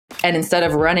And instead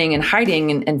of running and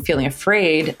hiding and feeling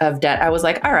afraid of debt, I was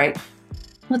like, all right,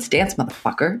 let's dance,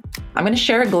 motherfucker. I'm going to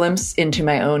share a glimpse into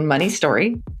my own money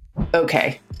story.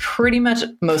 Okay, pretty much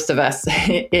most of us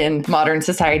in modern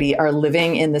society are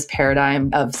living in this paradigm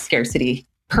of scarcity.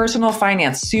 Personal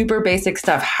finance, super basic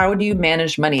stuff. How do you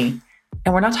manage money?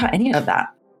 And we're not taught any of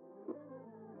that.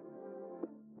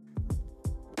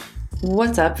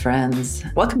 What's up, friends?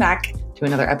 Welcome back to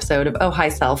another episode of Oh Hi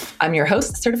Self. I'm your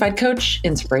host, certified coach,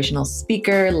 inspirational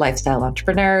speaker, lifestyle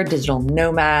entrepreneur, digital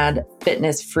nomad,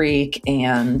 fitness freak,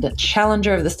 and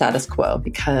challenger of the status quo,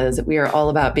 because we are all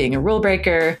about being a rule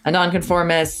breaker, a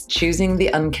nonconformist, choosing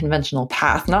the unconventional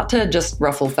path, not to just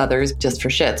ruffle feathers just for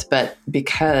shits, but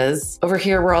because over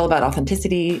here we're all about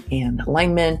authenticity and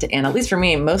alignment. And at least for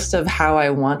me, most of how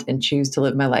I want and choose to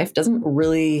live my life doesn't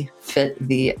really fit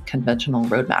the conventional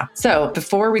roadmap. So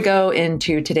before we go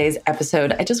into today's episode,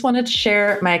 I just wanted to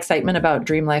share my excitement about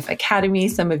Dream Life Academy.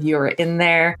 Some of you are in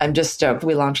there. I'm just stoked.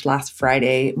 We launched last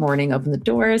Friday morning, opened the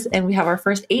doors, and we have our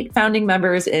first 8 founding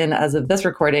members in as of this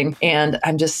recording. And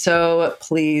I'm just so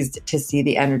pleased to see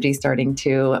the energy starting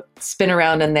to spin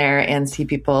around in there and see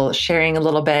people sharing a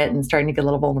little bit and starting to get a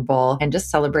little vulnerable and just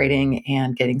celebrating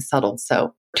and getting settled.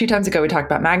 So 2 times ago, we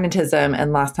talked about magnetism,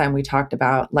 and last time we talked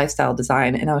about lifestyle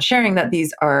design. And I was sharing that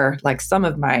these are like some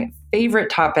of my favorite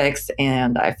topics,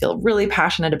 and I feel really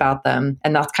passionate about them.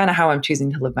 And that's kind of how I'm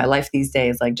choosing to live my life these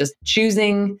days, like just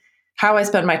choosing how I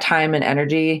spend my time and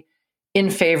energy in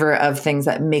favor of things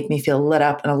that make me feel lit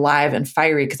up and alive and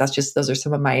fiery, because those are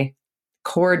some of my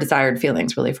core desired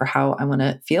feelings really for how I want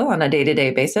to feel on a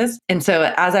day-to-day basis. And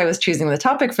so as I was choosing the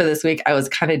topic for this week, I was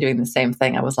kind of doing the same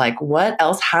thing. I was like, what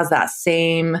else has that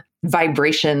same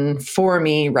vibration for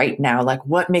me right now? Like,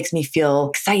 what makes me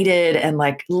feel excited and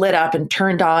like lit up and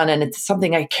turned on? And it's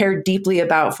something I care deeply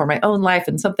about for my own life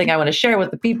and something I want to share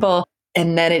with the people.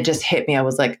 And then it just hit me. I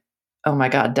was like, oh my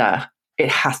God, duh. It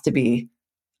has to be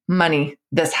money.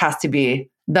 This has to be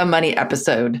the money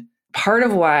episode. Part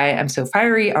of why I'm so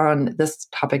fiery on this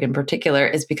topic in particular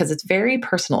is because it's very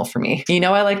personal for me. You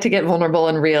know, I like to get vulnerable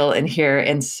and real in here.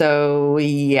 And so,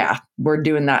 yeah, we're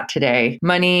doing that today.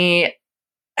 Money,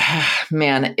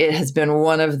 man, it has been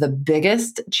one of the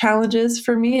biggest challenges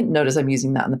for me. Notice I'm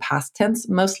using that in the past tense,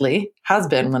 mostly has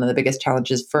been one of the biggest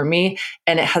challenges for me.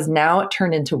 And it has now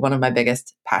turned into one of my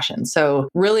biggest passions. So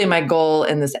really my goal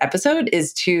in this episode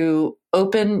is to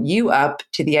open you up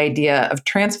to the idea of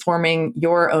transforming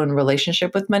your own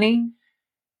relationship with money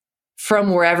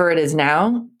from wherever it is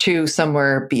now to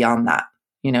somewhere beyond that.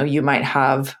 You know, you might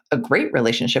have a great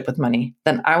relationship with money.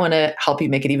 Then I want to help you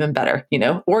make it even better, you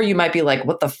know? Or you might be like,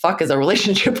 what the fuck is a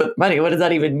relationship with money? What does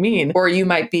that even mean? Or you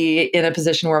might be in a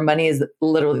position where money is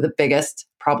literally the biggest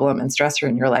problem and stressor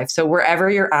in your life. So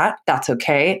wherever you're at, that's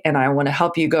okay. And I want to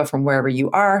help you go from wherever you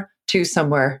are to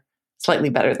somewhere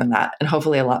slightly better than that, and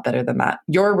hopefully a lot better than that.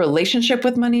 Your relationship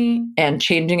with money and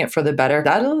changing it for the better,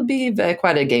 that'll be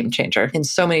quite a game changer in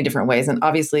so many different ways. And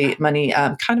obviously money,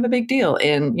 kind of a big deal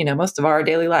in, you know, most of our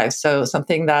daily lives. So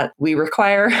something that we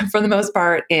require for the most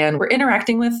part, and we're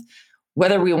interacting with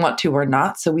whether we want to or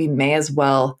not. So we may as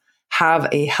well have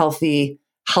a healthy,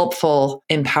 helpful,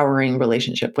 empowering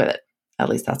relationship with it. At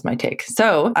least that's my take.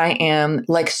 So I am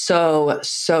like so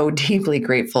deeply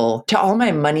grateful to all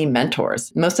my money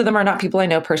mentors. Most of them are not people I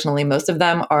know personally. Most of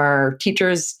them are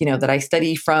teachers, you know, that I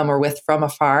study from or with from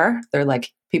afar. They're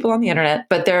like people on the internet,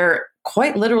 but they're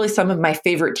quite literally some of my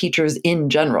favorite teachers in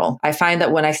general. I find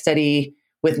that when I study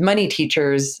with money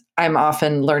teachers, I'm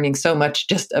often learning so much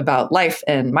just about life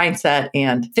and mindset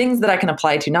and things that I can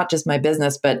apply to not just my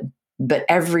business, but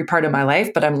every part of my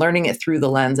life, but I'm learning it through the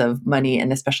lens of money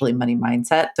and especially money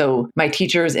mindset. So my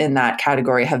teachers in that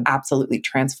category have absolutely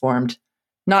transformed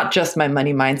not just my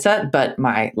money mindset, but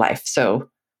my life. So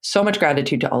much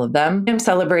gratitude to all of them. I'm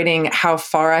celebrating how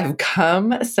far I've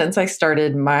come since I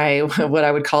started my, what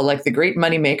I would call like the great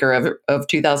money maker of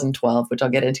 2012, which I'll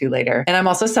get into later. And I'm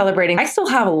also celebrating, I still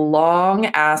have a long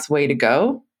ass way to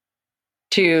go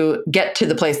to get to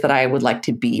the place that I would like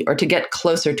to be, or to get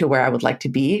closer to where I would like to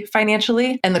be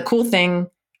financially. And the cool thing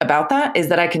about that is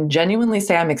that I can genuinely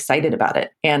say I'm excited about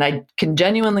it. And I can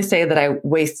genuinely say that I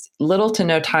waste little to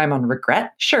no time on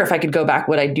regret. Sure, if I could go back,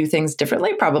 would I do things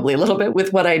differently? Probably a little bit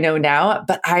with what I know now,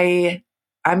 but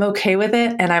I'm okay with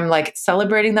it. And I'm like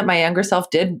celebrating that my younger self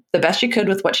did the best she could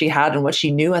with what she had and what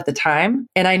she knew at the time.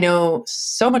 And I know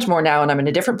so much more now, and I'm in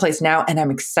a different place now, and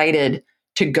I'm excited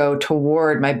to go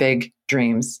toward my big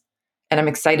dreams. And I'm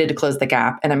excited to close the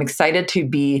gap. And I'm excited to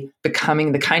be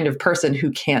becoming the kind of person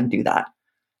who can do that.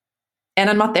 And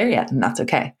I'm not there yet, and that's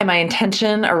okay. And my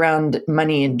intention around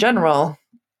money in general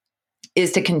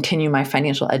is to continue my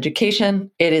financial education.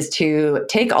 It is to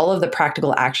take all of the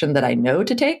practical action that I know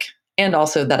to take and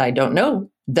also that I don't know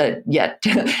that yet.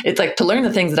 It's like to learn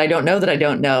the things that I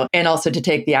don't know, and also to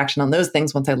take the action on those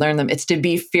things once I learn them. It's to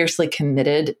be fiercely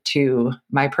committed to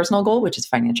my personal goal, which is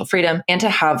financial freedom, and to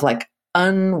have like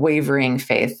unwavering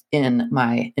faith in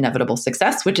my inevitable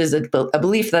success, which is a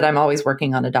belief that I'm always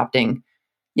working on adopting.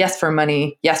 Yes, for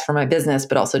money. Yes, for my business,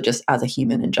 but also just as a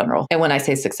human in general. And when I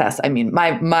say success, I mean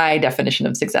my definition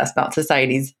of success, not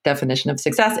society's definition of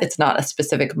success. It's not a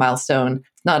specific milestone.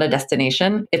 It's not a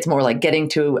destination. It's more like getting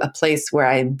to a place where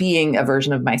I'm being a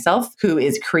version of myself who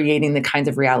is creating the kinds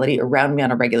of reality around me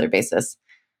on a regular basis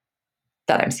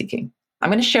that I'm seeking. I'm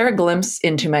going to share a glimpse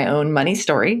into my own money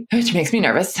story, which makes me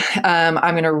nervous. I'm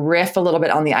going to riff a little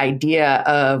bit on the idea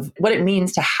of what it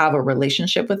means to have a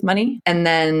relationship with money. And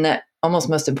then almost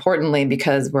most importantly,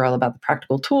 because we're all about the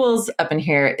practical tools up in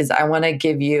here, is I want to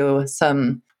give you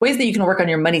some ways that you can work on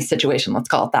your money situation, let's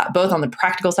call it that, both on the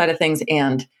practical side of things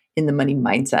and in the money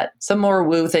mindset. Some more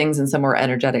woo things and some more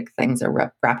energetic things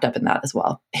are wrapped up in that as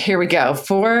well. Here we go.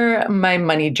 For my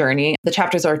money journey, the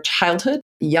chapters are childhood,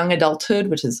 young adulthood,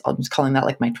 which is, I'm just calling that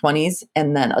like my 20s,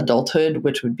 and then adulthood,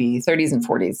 which would be 30s and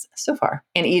 40s so far.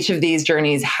 And each of these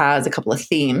journeys has a couple of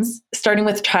themes, starting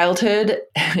with childhood,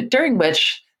 during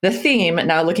which the theme,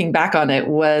 now looking back on it,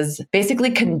 was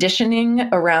basically conditioning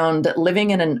around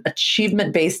living in an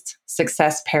achievement-based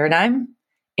success paradigm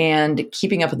and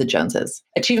keeping up with the Joneses.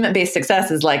 Achievement-based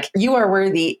success is like, you are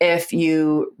worthy if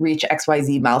you reach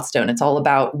XYZ milestone. It's all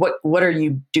about what are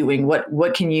you doing?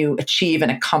 What can you achieve and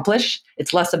accomplish?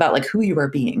 It's less about like who you are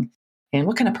being and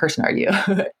what kind of person are you?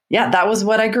 Yeah, that was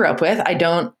what I grew up with. I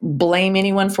don't blame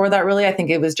anyone for that, really. I think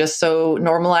it was just so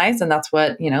normalized. And that's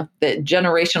what, that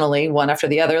generationally, one after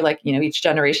the other, like, each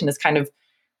generation is kind of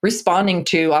responding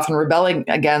to, often rebelling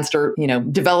against, or,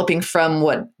 developing from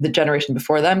what the generation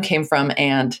before them came from.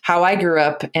 And how I grew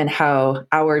up and how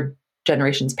our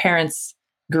generation's parents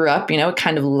grew up, it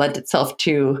kind of lent itself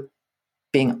to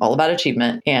being all about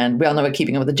achievement. And we all know what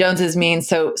keeping up with the Joneses means.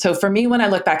 So for me, when I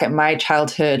look back at my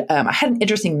childhood, I had an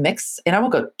interesting mix, and I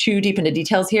won't go too deep into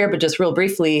details here, but just real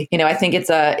briefly, I think it's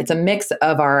a mix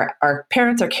of our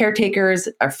parents, our caretakers,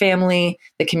 our family,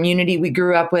 the community we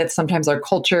grew up with, sometimes our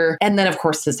culture, and then of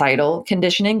course, societal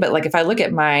conditioning. But like, if I look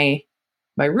at my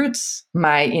roots,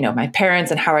 my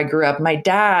parents and how I grew up, my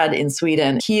dad in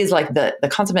Sweden, he is like the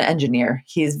consummate engineer.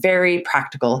 He is very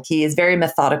practical. He is very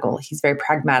methodical. He's very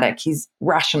pragmatic. He's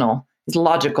rational. He's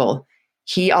logical.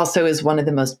 He also is one of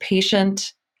the most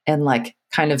patient and like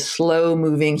kind of slow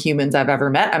moving humans I've ever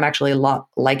met. I'm actually a lot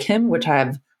like him, which I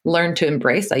have learned to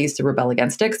embrace. I used to rebel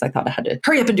against it because I thought I had to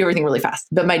hurry up and do everything really fast.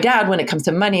 But my dad, when it comes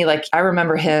to money, like I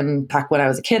remember him back when I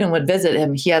was a kid and would visit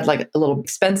him, he had like a little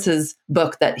expenses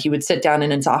book that he would sit down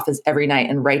in his office every night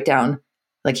and write down,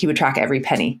 like he would track every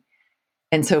penny.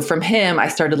 And so from him, I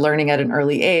started learning at an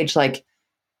early age, like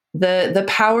the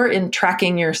power in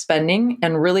tracking your spending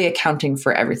and really accounting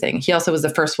for everything. He also was the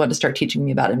first one to start teaching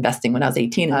me about investing when I was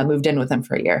 18. I moved in with him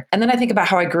for a year. And then I think about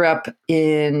how I grew up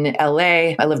in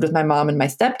LA. I lived with my mom and my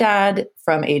stepdad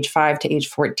from age 5 to age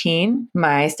 14.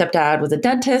 My stepdad was a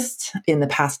dentist in the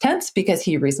past tense because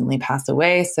he recently passed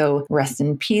away. So rest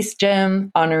in peace,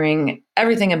 Jim, honoring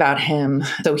everything about him.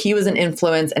 So he was an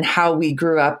influence in how we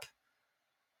grew up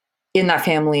in that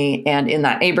family and in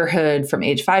that neighborhood from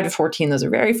age 5 to 14. Those are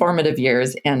very formative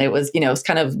years. And it was, it was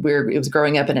kind of weird. It was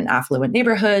growing up in an affluent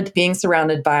neighborhood, being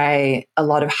surrounded by a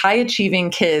lot of high achieving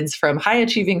kids from high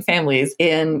achieving families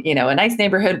in, a nice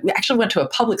neighborhood. We actually went to a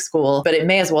public school, but it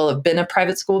may as well have been a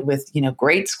private school with,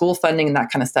 great school funding and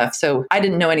that kind of stuff. So I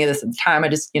didn't know any of this at the time. I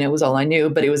just, it was all I knew,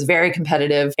 but it was very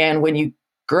competitive. And when you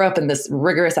grew up in this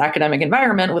rigorous academic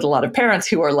environment with a lot of parents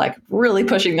who are like really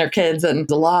pushing their kids,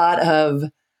 and a lot of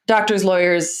doctors,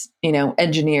 lawyers,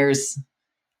 engineers,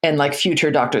 and like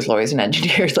future doctors, lawyers, and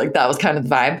engineers. Like that was kind of the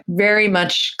vibe. Very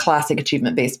much classic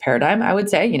achievement-based paradigm, I would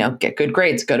say. Get good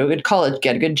grades, go to a good college,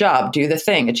 get a good job, do the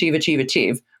thing,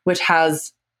 achieve, which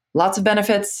has lots of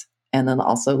benefits. And then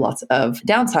also lots of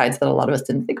downsides that a lot of us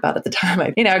didn't think about at the time.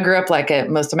 I grew up like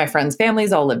most of my friends'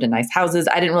 families all lived in nice houses.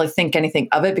 I didn't really think anything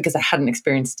of it because I hadn't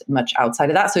experienced much outside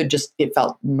of that. So it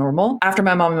felt normal. After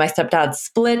my mom and my stepdad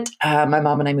split, my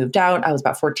mom and I moved out. I was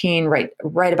about 14, right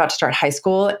about to start high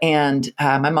school. And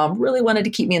my mom really wanted to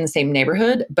keep me in the same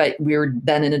neighborhood, but we were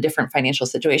then in a different financial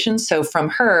situation. So from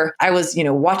her, I was,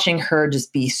 watching her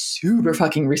just be super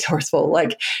fucking resourceful.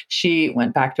 Like she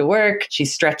went back to work. She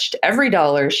stretched every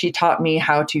dollar. She taught me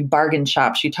how to bargain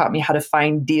shop. She taught me how to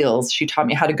find deals. She taught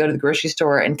me how to go to the grocery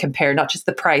store and compare not just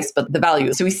the price, but the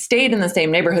value. So we stayed in the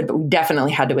same neighborhood, but we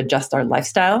definitely had to adjust our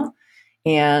lifestyle.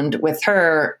 And with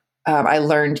her, I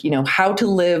learned, how to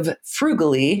live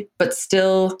frugally, but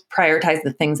still prioritize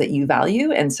the things that you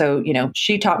value. And so,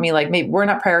 she taught me like, maybe we're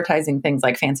not prioritizing things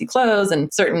like fancy clothes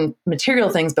and certain material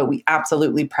things, but we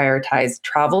absolutely prioritize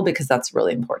travel because that's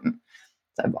really important.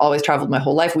 I've always traveled my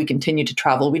whole life. We continue to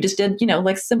travel. We just did,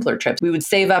 like simpler trips. We would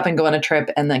save up and go on a trip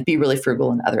and then be really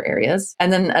frugal in other areas.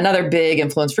 And then another big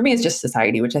influence for me is just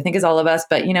society, which I think is all of us.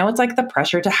 But, it's like the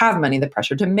pressure to have money, the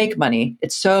pressure to make money.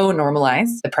 It's so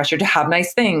normalized. The pressure to have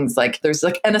nice things. Like there's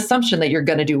like an assumption that you're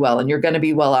going to do well and you're going to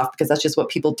be well off because that's just what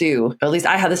people do. But at least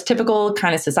I have this typical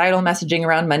kind of societal messaging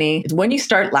around money. When you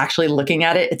start actually looking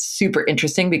at it, it's super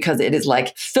interesting because it is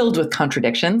like filled with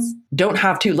contradictions. Don't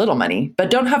have too little money, but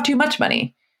don't have too much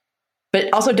money. But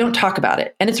also don't talk about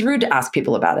it. And it's rude to ask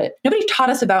people about it. Nobody taught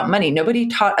us about money. Nobody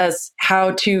taught us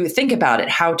how to think about it,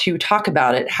 how to talk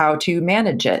about it, how to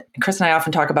manage it. And Chris and I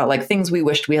often talk about like things we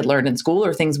wished we had learned in school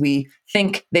or things we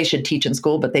think they should teach in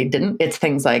school, but they didn't. It's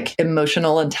things like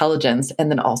emotional intelligence and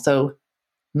then also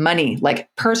money, like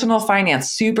personal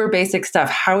finance, super basic stuff.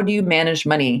 How do you manage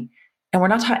money? And we're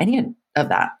not taught any of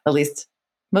that, at least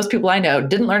most people I know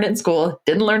didn't learn it in school,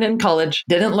 didn't learn it in college,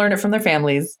 didn't learn it from their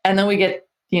families. And then we get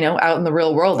out in the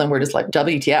real world and we're just like,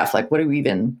 WTF, like, what do we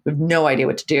have no idea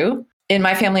what to do. In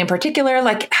my family in particular,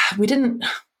 like we didn't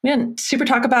super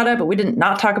talk about it, but we didn't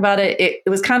not talk about it. It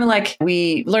was kind of like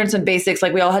we learned some basics,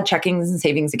 like we all had checkings and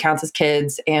savings accounts as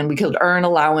kids and we could earn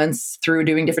allowance through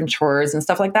doing different chores and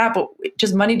stuff like that. But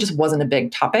money just wasn't a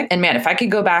big topic. And man, if I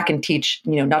could go back and teach,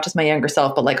 not just my younger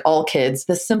self, but like all kids,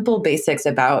 the simple basics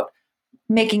about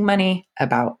making money,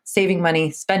 about saving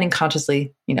money, spending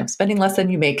consciously, spending less than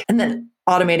you make, and then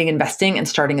automating investing and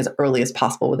starting as early as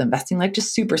possible with investing, like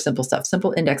just super simple stuff,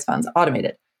 simple index funds,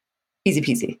 automated, easy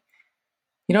peasy.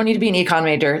 You don't need to be an econ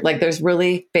major. Like there's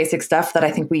really basic stuff that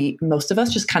I think most of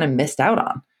us just kind of missed out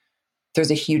on.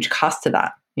 There's a huge cost to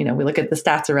that. We look at the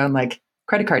stats around like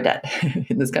credit card debt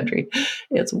in this country.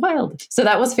 It's wild. So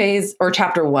that was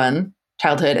chapter 1,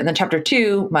 childhood. And then chapter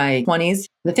 2, my 20s.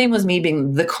 The theme was me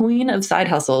being the queen of side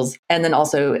hustles and then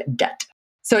also debt.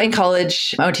 So in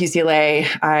college, I went to UCLA.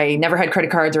 I never had credit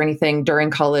cards or anything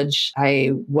during college.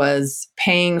 I was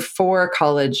paying for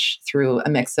college through a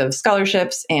mix of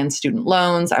scholarships and student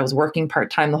loans. I was working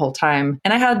part-time the whole time.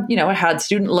 And I had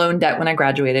student loan debt when I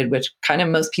graduated, which kind of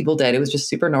most people did. It was just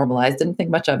super normalized. Didn't think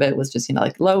much of it. It was just,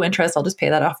 like low interest. I'll just pay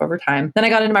that off over time. Then I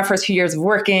got into my first few years of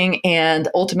working. And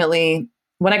ultimately,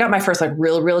 when I got my first like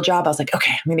real job, I was like,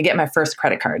 okay, I'm going to get my first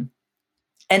credit card.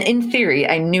 And in theory,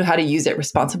 I knew how to use it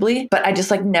responsibly, but I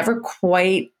just like never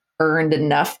quite earned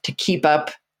enough to keep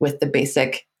up with the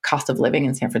basic cost of living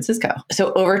in San Francisco.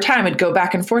 So over time, it'd go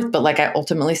back and forth, but like I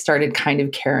ultimately started kind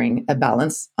of carrying a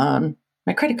balance on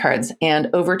my credit cards. And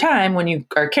over time, when you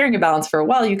are carrying a balance for a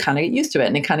while, you kind of get used to it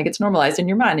and it kind of gets normalized in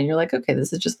your mind. And you're like, okay,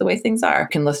 this is just the way things are. You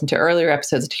can listen to earlier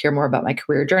episodes to hear more about my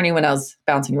career journey when I was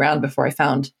bouncing around before I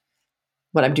found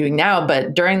what I'm doing now.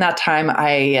 But during that time,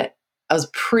 I was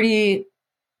pretty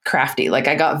crafty. Like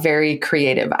I got very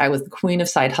creative. I was the queen of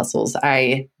side hustles.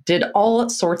 I did all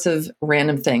sorts of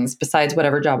random things besides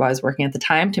whatever job I was working at the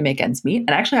time to make ends meet.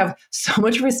 And I actually have so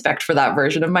much respect for that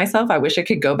version of myself. I wish I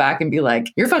could go back and be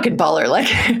like, you're fucking baller. Like,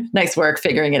 nice work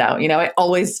figuring it out. I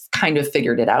always kind of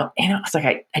figured it out. And I was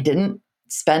like, I didn't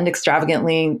spend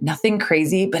extravagantly, nothing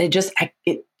crazy, but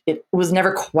it was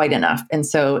never quite enough. And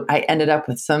so I ended up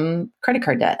with some credit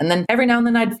card debt. And then every now and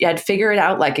then I'd figure it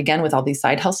out, like again, with all these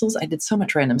side hustles. I did so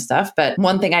much random stuff. But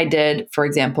one thing I did, for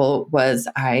example, was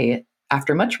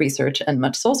after much research and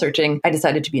much soul searching, I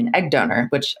decided to be an egg donor,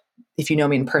 which if you know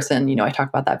me in person, I talk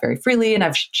about that very freely and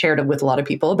I've shared it with a lot of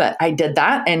people, but I did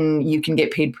that and you can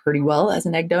get paid pretty well as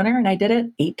an egg donor. And I did it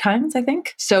 8 times, I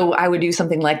think. So I would do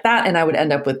something like that and I would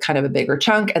end up with kind of a bigger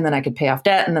chunk and then I could pay off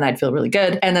debt and then I'd feel really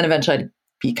good. And then eventually I'd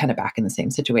be kind of back in the same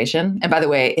situation. And by the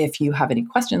way, if you have any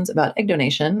questions about egg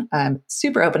donation, I'm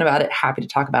super open about it. Happy to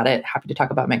talk about it. Happy to talk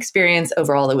about my experience.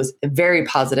 Overall, it was very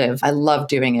positive. I loved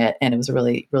doing it. And it was a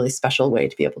really, really special way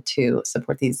to be able to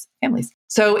support these families.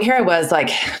 So here I was like,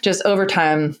 just over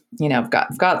time, I've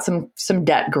got some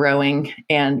debt growing.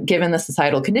 And given the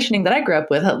societal conditioning that I grew up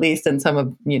with, at least in some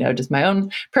of, just my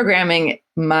own programming,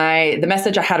 the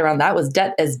message I had around that was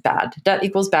debt is bad. Debt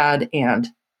equals bad. And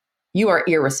you are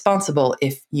irresponsible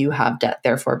if you have debt.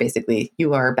 Therefore, basically,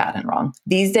 you are bad and wrong.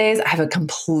 These days, I have a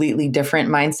completely different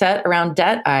mindset around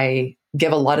debt. I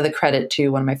give a lot of the credit to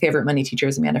one of my favorite money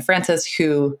teachers, Amanda Francis,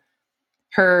 who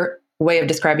her way of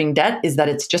describing debt is that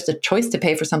it's just a choice to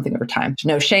pay for something over time. There's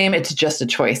no shame. It's just a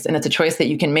choice. And it's a choice that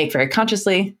you can make very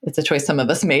consciously. It's a choice some of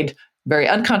us made very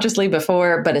unconsciously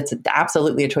before, but it's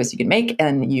absolutely a choice you can make,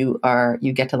 and you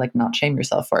get to like not shame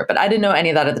yourself for it. But I didn't know any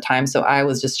of that at the time, so I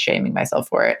was just shaming myself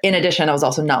for it. In addition, I was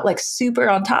also not like super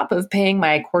on top of paying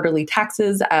my quarterly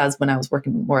taxes as when I was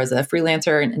working more as a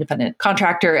freelancer and independent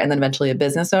contractor and then eventually a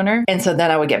business owner. And so then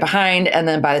I would get behind, and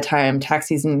then by the time tax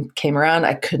season came around,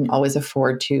 I couldn't always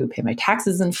afford to pay my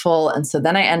taxes in full. And so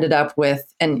then I ended up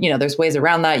with, and there's ways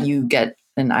around that. You get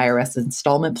an IRS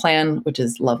installment plan, which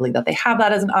is lovely that they have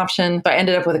that as an option. But I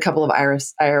ended up with a couple of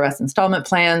IRS installment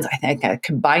plans. I think I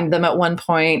combined them at one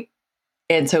point.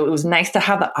 And so it was nice to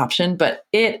have that option, but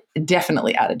it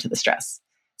definitely added to the stress.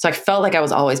 So I felt like I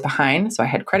was always behind. So I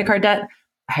had credit card debt,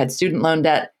 I had student loan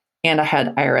debt, and I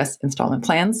had IRS installment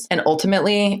plans. And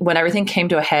ultimately, when everything came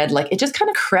to a head, like it just kind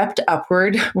of crept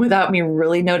upward without me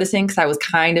really noticing, because I was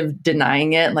kind of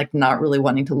denying it, like not really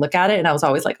wanting to look at it. And I was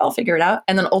always like, I'll figure it out.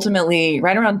 And then ultimately,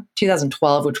 right around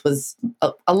 2012, which was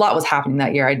a lot was happening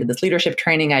that year. I did this leadership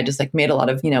training. I just like made a lot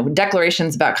of,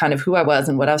 declarations about kind of who I was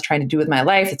and what I was trying to do with my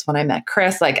life. It's when I met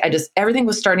Chris. Like everything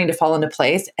was starting to fall into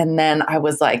place. And then I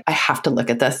was like, I have to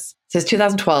look at this. Since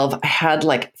 2012, I had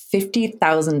like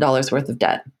 $50,000 worth of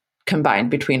debt combined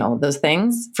between all of those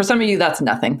things. For some of you, that's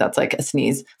nothing. That's like a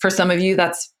sneeze. For some of you,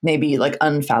 that's maybe like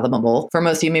unfathomable. For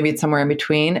most of you, maybe it's somewhere in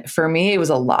between. For me, it was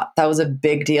a lot. That was a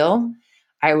big deal.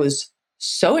 I was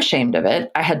so ashamed of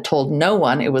it. I had told no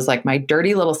one. It was like my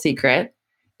dirty little secret.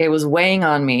 It was weighing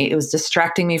on me. It was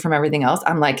distracting me from everything else.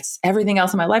 I'm like, everything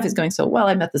else in my life is going so well.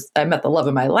 I met the love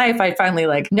of my life. I finally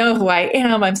like know who I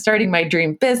am. I'm starting my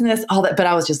dream business, all that. But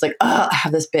I was just like, oh, I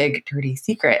have this big dirty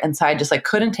secret. And so I just like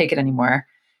couldn't take it anymore.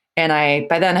 And I,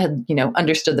 by then had,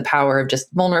 understood the power of just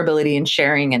vulnerability and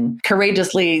sharing and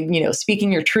courageously,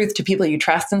 speaking your truth to people you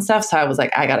trust and stuff. So I was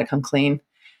like, I got to come clean.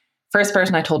 First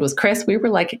person I told was Chris. We were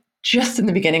like just in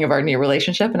the beginning of our new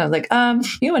relationship. And I was like,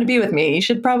 you want to be with me? You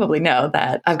should probably know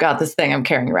that I've got this thing I'm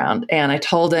carrying around. And I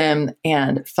told him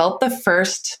and felt the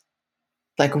first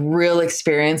like real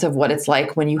experience of what it's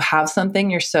like when you have something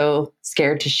you're so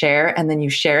scared to share, and then you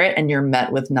share it and you're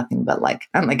met with nothing but like,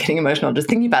 I'm like getting emotional just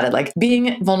thinking about it, like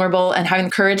being vulnerable and having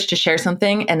the courage to share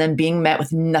something and then being met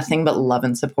with nothing but love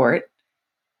and support.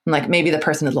 And like maybe the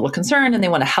person is a little concerned and they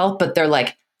want to help, but they're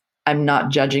like, I'm not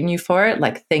judging you for it.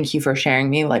 Like, thank you for sharing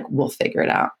me. Like, we'll figure it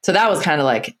out. So that was kind of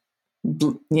like,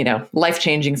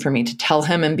 life-changing for me to tell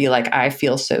him and be like, I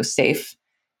feel so safe.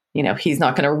 He's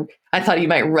not going to, I thought he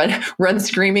might run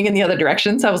screaming in the other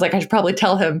direction. So I was like, I should probably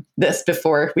tell him this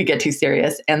before we get too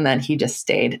serious. And then he just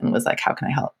stayed and was like, how can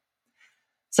I help?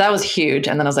 So that was huge.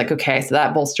 And then I was like, okay, so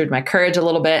that bolstered my courage a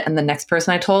little bit. And the next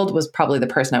person I told was probably the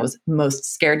person I was most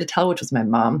scared to tell, which was my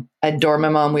mom. I adore my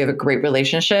mom. We have a great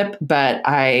relationship, but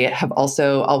I have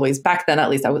also always, back then at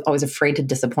least, I was always afraid to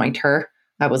disappoint her.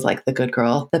 I was like the good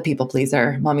girl, the people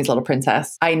pleaser, mommy's little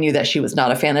princess. I knew that she was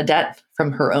not a fan of debt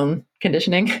from her own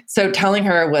conditioning. So telling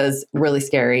her was really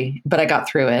scary, but I got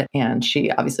through it. And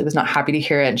she obviously was not happy to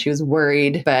hear it. And she was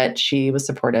worried, but she was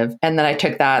supportive. And then I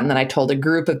took that and then I told a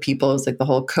group of people, it was like the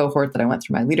whole cohort that I went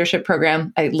through my leadership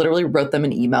program. I literally wrote them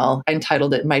an email. I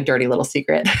entitled it My Dirty Little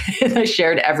Secret. And I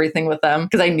shared everything with them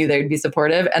because I knew they would be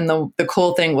supportive. And the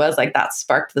cool thing was like that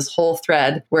sparked this whole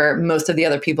thread where most of the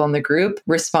other people in the group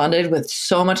responded with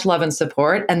so much love and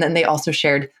support. And then they also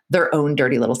shared their own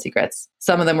dirty little secrets.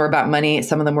 Some of them were about money.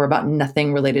 Some of them were about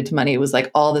nothing related to money. It was like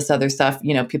all this other stuff.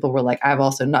 People were like, I've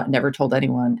also never told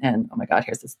anyone. And oh my God,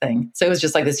 here's this thing. So it was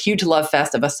just like this huge love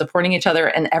fest of us supporting each other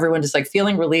and everyone just like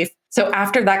feeling relief. So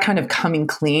after that kind of coming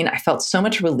clean, I felt so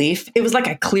much relief. It was like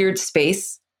I cleared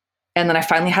space. And then I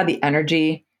finally had the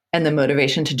energy and the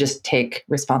motivation to just take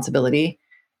responsibility.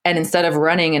 And instead of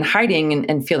running and hiding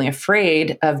and feeling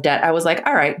afraid of debt, I was like,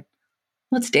 all right,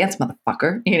 let's dance,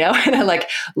 motherfucker, And I like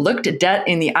looked at debt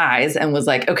in the eyes and was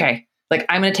like, okay, like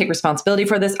I'm going to take responsibility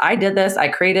for this. I did this. I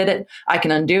created it. I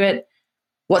can undo it.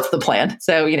 What's the plan?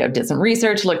 So, did some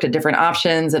research, looked at different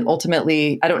options. And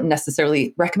ultimately, I don't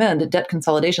necessarily recommend debt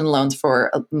consolidation loans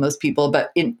for most people,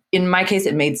 but in my case,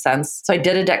 it made sense. So I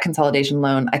did a debt consolidation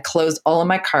loan. I closed all of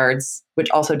my cards, which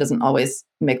also doesn't always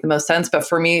make the most sense. But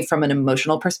for me, from an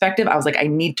emotional perspective, I was like, I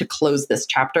need to close this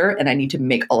chapter and I need to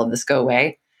make all of this go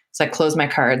away. So I closed my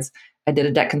cards. I did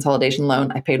a debt consolidation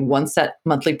loan. I paid one set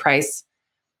monthly price.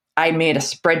 I made a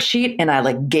spreadsheet and I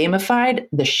like gamified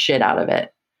the shit out of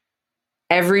it.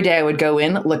 Every day I would go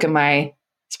in, look at my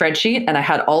spreadsheet, and I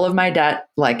had all of my debt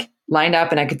like lined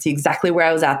up and I could see exactly where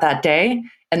I was at that day.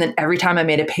 And then every time I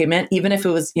made a payment, even if it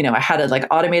was, I had a like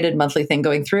automated monthly thing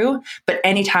going through, but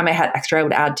anytime I had extra, I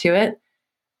would add to it.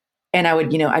 And I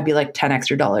would, I'd be like 10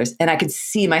 extra dollars and I could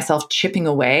see myself chipping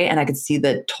away and I could see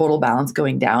the total balance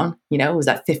going down. It was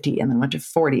at 50 and then went to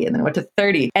 40 and then went to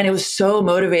 30. And it was so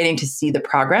motivating to see the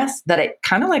progress that it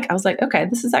kind of I was like, okay,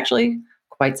 this is actually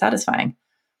quite satisfying.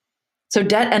 So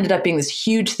debt ended up being this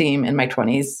huge theme in my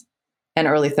 20s and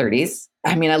early 30s.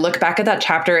 I mean, I look back at that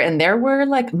chapter and there were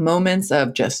moments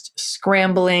of just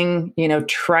scrambling,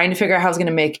 trying to figure out how I was going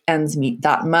to make ends meet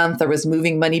that month. I was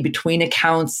moving money between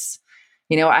accounts.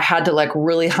 I had to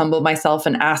really humble myself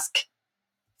and ask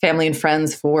family and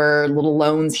friends for little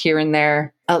loans here and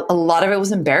there. A lot of it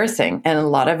was embarrassing. And a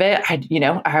lot of it,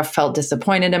 I felt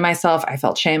disappointed in myself. I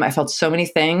felt shame. I felt so many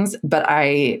things, but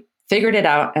I figured it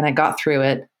out and I got through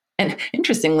it. And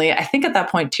interestingly, I think at that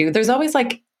point too, there's always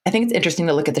I think it's interesting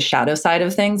to look at the shadow side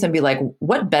of things and be like,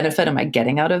 what benefit am I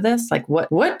getting out of this?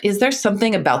 What is there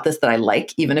something about this that I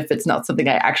like, even if it's not something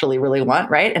I actually really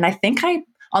want, right? And I think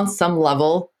on some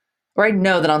level, or I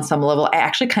know that on some level, I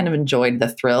actually kind of enjoyed the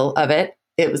thrill of it.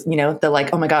 It was,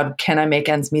 oh my God, can I make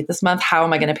ends meet this month? How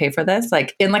am I going to pay for this?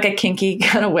 In a kinky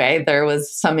kind of way, there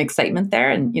was some excitement there.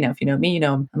 And, if you know me,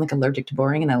 I'm allergic to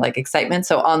boring and I like excitement.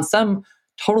 So on some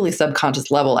totally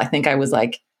subconscious level, I think I was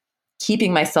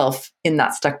keeping myself in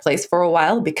that stuck place for a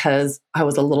while because I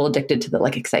was a little addicted to the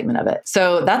excitement of it.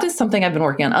 So that is something I've been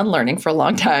working on unlearning for a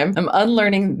long time. I'm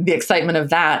unlearning the excitement of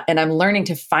that. And I'm learning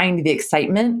to find the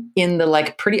excitement in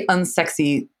the pretty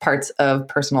unsexy parts of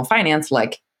personal finance,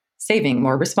 like saving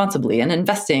more responsibly and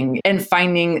investing and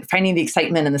finding the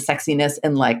excitement and the sexiness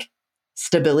and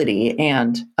stability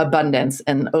and abundance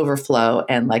and overflow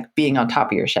and being on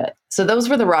top of your shit. So those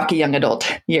were the rocky young adult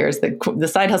years, the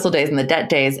side hustle days and the debt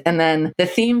days. And then the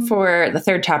theme for the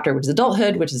third chapter, which is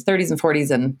adulthood, which is 30s and 40s,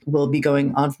 and we'll be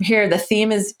going on from here. The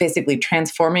theme is basically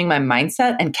transforming my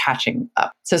mindset and catching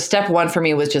up. So step one for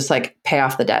me was just pay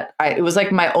off the debt. It was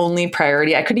my only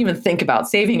priority. I couldn't even think about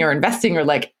saving or investing or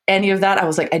any of that. I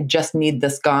was I just need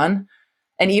this gone.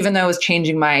 And even though I was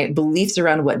changing my beliefs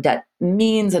around what debt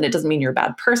means, and it doesn't mean you're a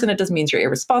bad person, it doesn't mean you're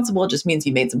irresponsible, it just means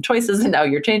you made some choices and now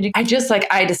you're changing. I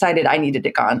decided I needed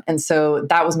it gone. And so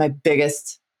that was my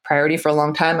biggest priority for a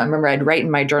long time. I remember I'd write in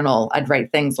my journal, I'd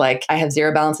write things like, I have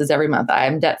zero balances every month,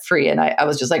 I'm debt free. And I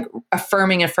was just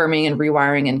affirming and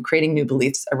rewiring and creating new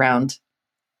beliefs around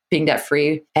being debt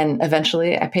free. And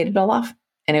eventually I paid it all off.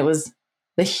 And it was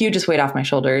the hugest weight off my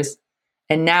shoulders.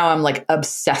 And now I'm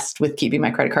obsessed with keeping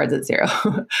my credit cards at zero.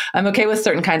 I'm okay with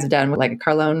certain kinds of debt, like a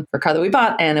car loan for a car that we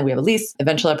bought, and then we have a lease.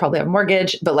 Eventually I'll probably have a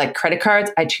mortgage, but credit cards,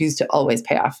 I choose to always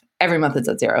pay off. Every month it's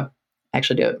at zero. I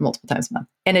actually do it multiple times a month.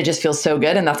 And it just feels so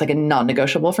good. And that's a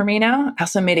non-negotiable for me now. I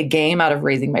also made a game out of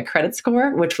raising my credit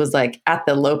score, which was at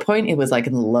the low point, it was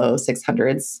in the low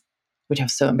 600s, which I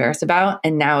was so embarrassed about.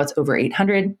 And now it's over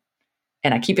 800.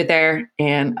 And I keep it there.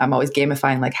 And I'm always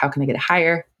gamifying, how can I get it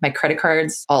higher? My credit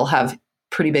cards all have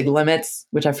pretty big limits,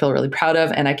 which I feel really proud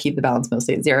of. And I keep the balance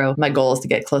mostly at zero. My goal is to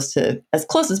get as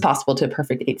close as possible to a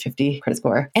perfect 850 credit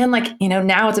score. And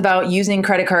now it's about using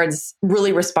credit cards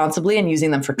really responsibly and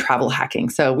using them for travel hacking.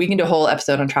 So we can do a whole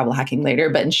episode on travel hacking later.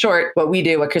 But in short, what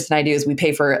Chris and I do is we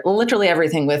pay for literally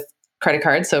everything with credit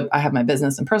cards. So I have my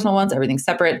business and personal ones, everything's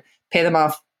separate, pay them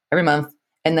off every month.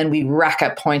 And then we rack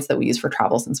up points that we use for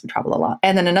travel since we travel a lot.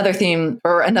 And then another theme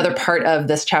or another part of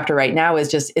this chapter right now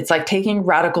is just, it's taking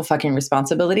radical fucking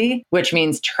responsibility, which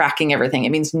means tracking everything.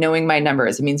 It means knowing my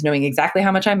numbers. It means knowing exactly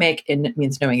how much I make. And it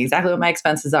means knowing exactly what my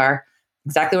expenses are,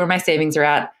 exactly where my savings are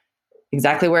at,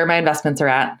 exactly where my investments are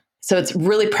at. So it's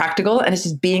really practical and it's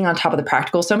just being on top of the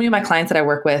practical. So many of my clients that I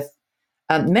work with,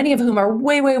 many of whom are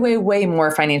way, way, way, way more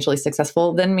financially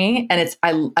successful than me. And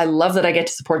I love that I get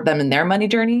to support them in their money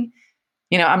journey.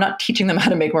 I'm not teaching them how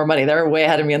to make more money. They're way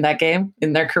ahead of me in that game,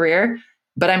 in their career,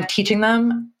 but I'm teaching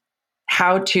them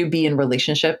how to be in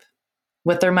relationship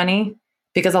with their money,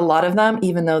 because a lot of them,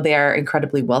 even though they are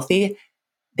incredibly wealthy,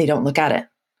 they don't look at it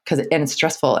and it's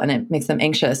stressful and it makes them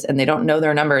anxious and they don't know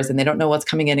their numbers and they don't know what's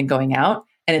coming in and going out.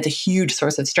 And it's a huge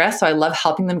source of stress. So I love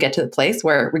helping them get to the place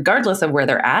where, regardless of where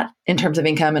they're at in terms of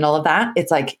income and all of that,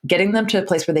 it's getting them to a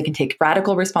place where they can take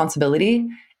radical responsibility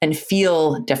and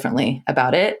feel differently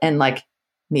about it. And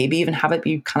maybe even have it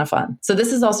be kind of fun. So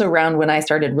this is also around when I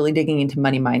started really digging into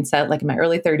money mindset, in my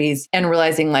early 30s, and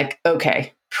realizing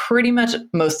okay, pretty much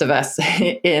most of us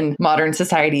in modern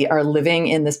society are living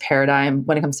in this paradigm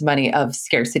when it comes to money of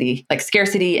scarcity,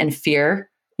 scarcity and fear.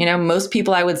 Most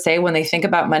people, I would say, when they think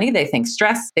about money, they think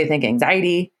stress, they think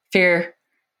anxiety, fear,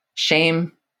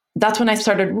 shame. That's when I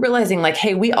started realizing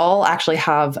hey, we all actually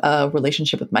have a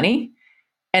relationship with money.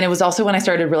 And it was also when I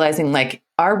started realizing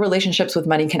our relationships with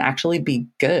money can actually be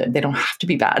good. They don't have to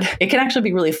be bad. It can actually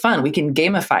be really fun. We can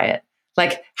gamify it.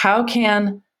 How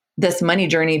can this money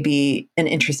journey be an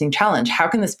interesting challenge? How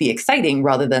can this be exciting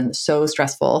rather than so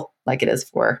stressful like it is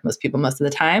for most people most of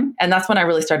the time? And that's when I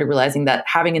really started realizing that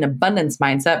having an abundance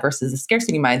mindset versus a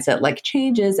scarcity mindset like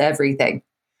changes everything.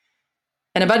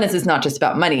 And abundance is not just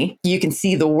about money. You can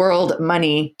see the world,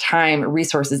 money, time,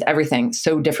 resources, everything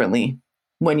so differently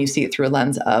when you see it through a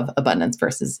lens of abundance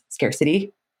versus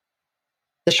scarcity.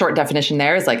 The short definition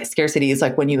there is like scarcity is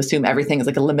like when you assume everything is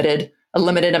like a limited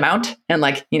amount. And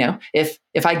like,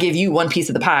 if I give you one piece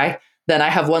of the pie, then I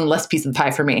have one less piece of the pie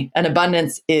for me. And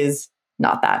abundance is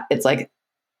not that. It's like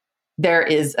there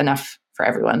is enough for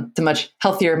everyone. It's a much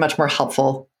healthier, much more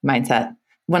helpful mindset.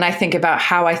 When I think about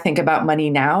how I think about money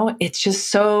now, it's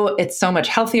so much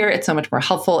healthier. It's so much more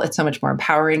helpful. It's so much more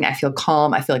empowering. I feel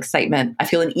calm. I feel excitement. I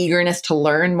feel an eagerness to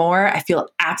learn more. I feel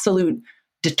absolute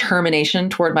determination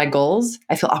toward my goals.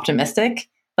 I feel optimistic.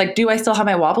 Like, do I still have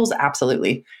my wobbles?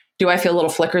 Absolutely. Do I feel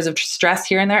little flickers of stress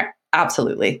here and there?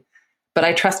 Absolutely. But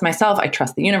I trust myself. I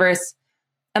trust the universe.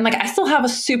 And like, I still have a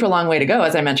super long way to go,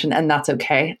 as I mentioned, and that's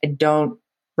okay. I don't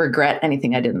regret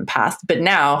anything I did in the past, but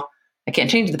now I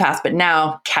can't change the past, but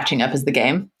now catching up is the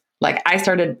game. Like, I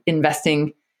started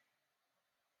investing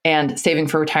and saving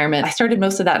for retirement. I started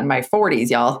most of that in my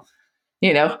 40s, y'all.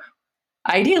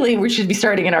 Ideally, we should be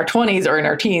starting in our 20s or in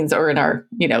our teens or in our,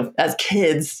 as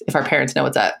kids, if our parents know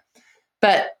what's up.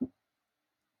 But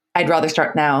I'd rather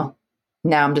start now.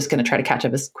 Now I'm just going to try to catch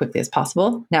up as quickly as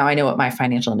possible. Now I know what my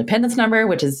financial independence number,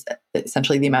 which is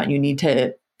essentially the amount you need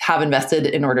to have invested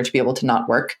in order to be able to not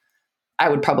work. I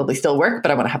would probably still work,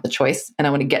 but I want to have the choice. And I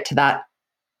want to get to that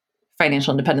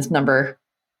financial independence number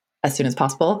as soon as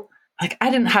possible. Like,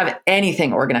 I didn't have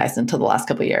anything organized until the last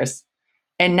couple of years.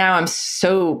 And now I'm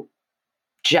so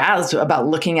jazzed about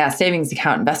looking at savings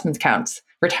account, investment accounts,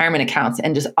 retirement accounts,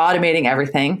 and just automating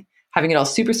everything, having it all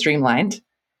super streamlined.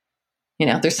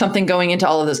 There's something going into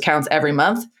all of those accounts every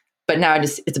month, but now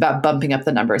it's about bumping up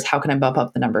the numbers. How can I bump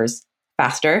up the numbers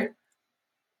faster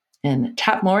and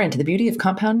tap more into the beauty of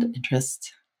compound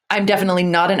interest? I'm definitely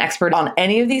not an expert on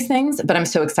any of these things, but I'm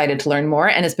so excited to learn more.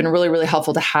 And it's been really, really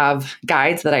helpful to have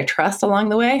guides that I trust along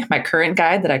the way. My current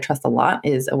guide that I trust a lot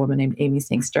is a woman named Amy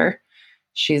Singster.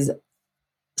 She's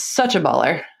such a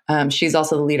baller. She's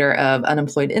also the leader of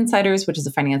Unemployed Insiders, which is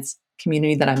a finance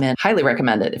community that I'm in. Highly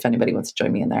recommend it if anybody wants to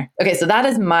join me in there. Okay, so that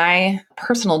is my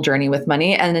personal journey with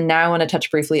money. And then now I want to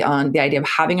touch briefly on the idea of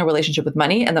having a relationship with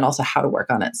money and then also how to work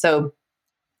on it. So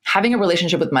having a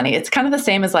relationship with money, it's kind of the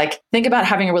same as like, think about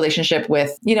having a relationship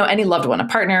with, any loved one, a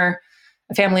partner,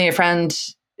 a family, a friend,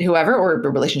 whoever, or a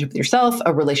relationship with yourself,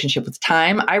 a relationship with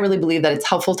time. I really believe that it's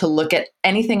helpful to look at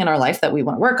anything in our life that we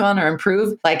want to work on or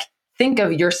improve. Like, think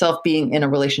of yourself being in a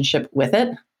relationship with it.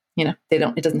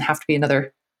 It doesn't have to be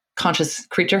another conscious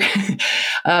creature.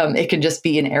 It can just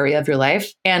be an area of your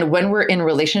life. And when we're in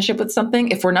relationship with something,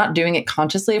 if we're not doing it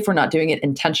consciously, if we're not doing it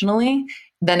intentionally,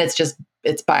 then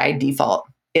it's by default.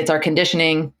 It's our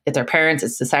conditioning, it's our parents,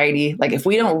 it's society. Like, if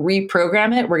we don't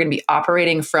reprogram it, we're going to be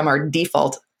operating from our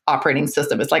default operating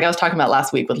system. It's like I was talking about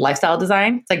last week with lifestyle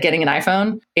design. It's like getting an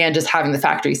iPhone and just having the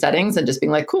factory settings and just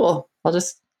being like, cool, I'll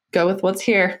just go with what's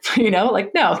here. No,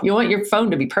 you want your phone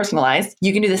to be personalized.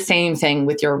 You can do the same thing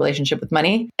with your relationship with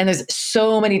money. And there's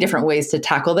so many different ways to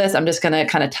tackle this. I'm just going to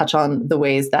kind of touch on the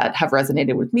ways that have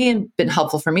resonated with me and been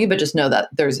helpful for me, but just know that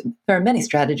there are many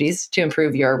strategies to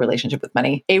improve your relationship with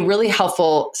money. A really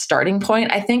helpful starting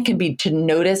point, I think, can be to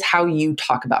notice how you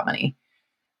talk about money.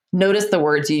 Notice the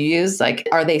words you use. Like,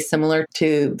 are they similar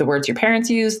to the words your parents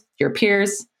use, your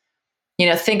peers?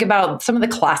 Think about some of the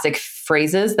classic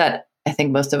phrases that I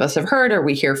think most of us have heard or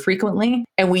we hear frequently,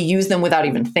 and we use them without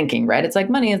even thinking, right? It's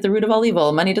like, money is the root of all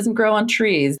evil. Money doesn't grow on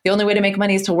trees. The only way to make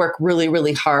money is to work really,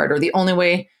 really hard. Or the only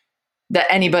way that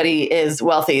anybody is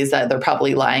wealthy is that they're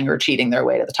probably lying or cheating their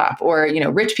way to the top. Or,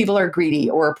 rich people are greedy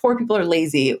or poor people are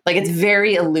lazy. Like, it's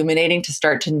very illuminating to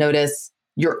start to notice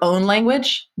your own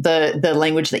language, the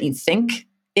language that you think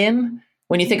in.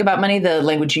 When you think about money, the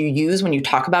language you use when you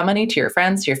talk about money to your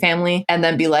friends, to your family, and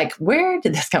then be like, where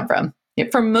did this come from?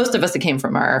 For most of us, it came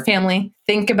from our family.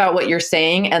 Think about what you're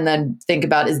saying and then think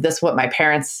about, is this what my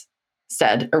parents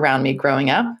said around me growing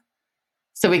up?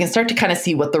 So we can start to kind of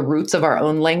see what the roots of our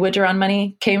own language around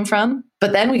money came from.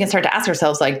 But then we can start to ask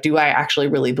ourselves, like, do I actually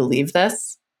really believe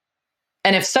this?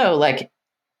 And if so, like,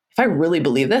 if I really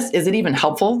believe this, is it even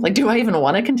helpful? Like, do I even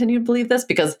want to continue to believe this?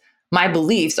 Because my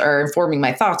beliefs are informing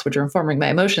my thoughts, which are informing my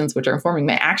emotions, which are informing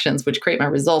my actions, which create my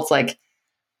results. Like,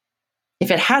 if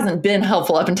it hasn't been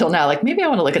helpful up until now, like, maybe I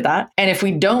want to look at that. And if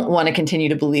we don't want to continue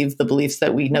to believe the beliefs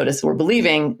that we notice we're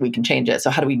believing, we can change it.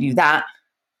 So how do we do that?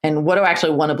 And what do I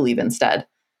actually want to believe instead?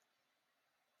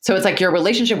 So it's like your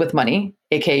relationship with money,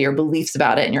 aka your beliefs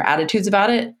about it and your attitudes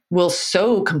about it, will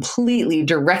so completely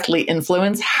directly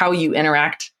influence how you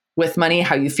interact with money,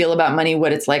 how you feel about money,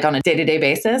 what it's like on a day-to-day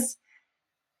basis.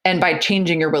 And by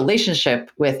changing your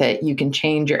relationship with it, you can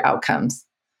change your outcomes,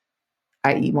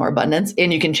 i.e. more abundance,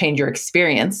 and you can change your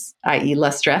experience, i.e.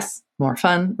 less stress, more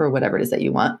fun, or whatever it is that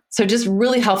you want. So just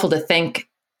really helpful to think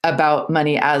about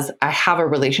money as I have a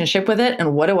relationship with it,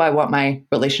 and what do I want my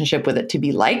relationship with it to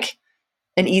be like?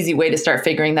 An easy way to start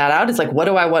figuring that out is like, what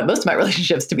do I want most of my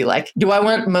relationships to be like? Do I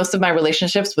want most of my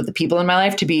relationships with the people in my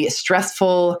life to be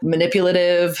stressful,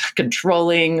 manipulative,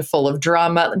 controlling, full of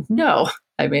drama? No,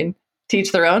 I mean,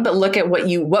 teach their own, but look at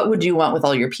what would you want with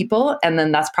all your people? And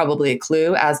then that's probably a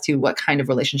clue as to what kind of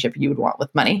relationship you would want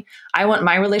with money. I want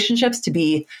my relationships to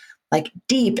be like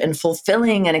deep and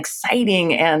fulfilling and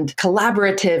exciting and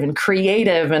collaborative and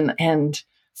creative and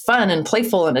fun and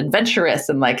playful and adventurous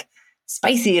and like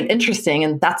spicy and interesting.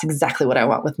 And that's exactly what I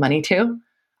want with money too.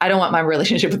 I don't want my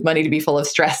relationship with money to be full of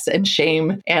stress and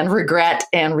shame and regret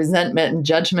and resentment and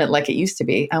judgment like it used to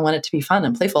be. I want it to be fun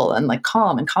and playful and like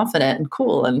calm and confident and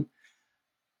cool. And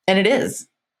it is.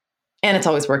 And it's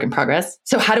always work in progress.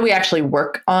 So how do we actually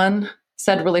work on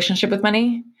said relationship with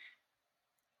money?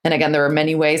 And again, there are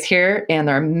many ways here, and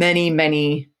there are many,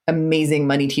 many amazing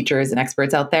money teachers and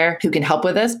experts out there who can help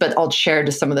with this, but I'll share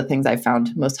just some of the things I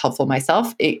found most helpful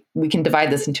myself. We can divide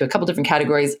this into a couple different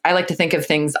categories. I like to think of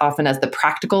things often as the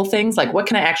practical things, like what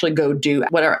can I actually go do?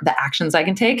 What are the actions I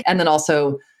can take? And then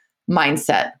also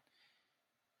mindset.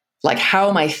 Like, how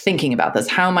am I thinking about this?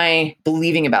 How am I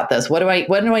believing about this? What do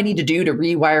I need to do to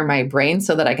rewire my brain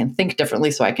so that I can think differently,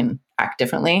 so I can act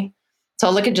differently? So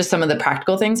I'll look at just some of the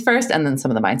practical things first and then some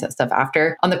of the mindset stuff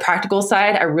after. On the practical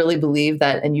side, I really believe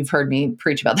that, and you've heard me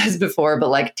preach about this before, but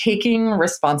like taking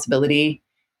responsibility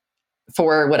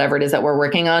for whatever it is that we're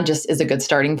working on just is a good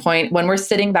starting point. When we're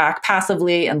sitting back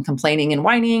passively and complaining and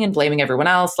whining and blaming everyone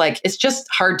else, like it's just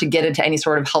hard to get into any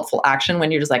sort of helpful action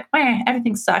when you're just like, meh,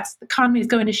 everything sucks. The economy is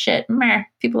going to shit. Meh.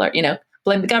 People are,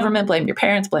 blame the government, blame your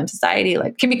parents, blame society.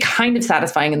 Like, it can be kind of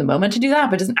satisfying in the moment to do that,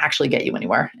 but it doesn't actually get you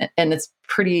anywhere. And it's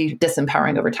pretty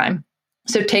disempowering over time.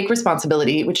 So take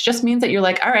responsibility, which just means that you're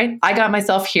like, all right, I got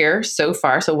myself here so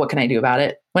far. So what can I do about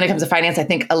it? When it comes to finance, I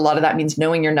think a lot of that means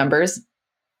knowing your numbers,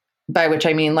 by which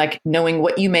I mean like knowing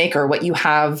what you make or what you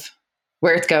have,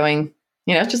 where it's going.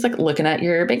 It's just like looking at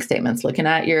your bank statements, looking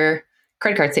at your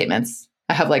credit card statements.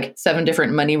 I have like 7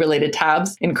 different money related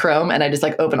tabs in Chrome, and I just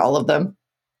like open all of them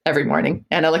every morning.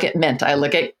 And I look at Mint, I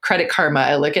look at Credit Karma,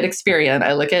 I look at Experian,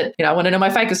 I look at, I want to know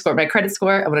my FICO score, my credit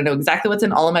score. I want to know exactly what's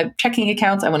in all of my checking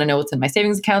accounts. I want to know what's in my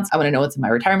savings accounts. I want to know what's in my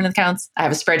retirement accounts. I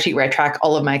have a spreadsheet where I track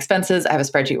all of my expenses. I have a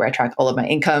spreadsheet where I track all of my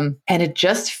income. And it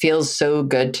just feels so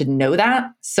good to know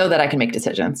that so that I can make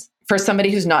decisions. For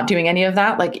somebody who's not doing any of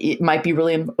that, like it might be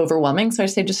really overwhelming. So I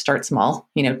say just start small,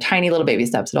 tiny little baby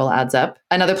steps. It all adds up.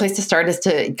 Another place to start is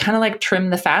to kind of like trim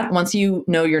the fat. Once you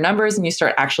know your numbers and you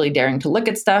start actually daring to look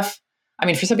at stuff. I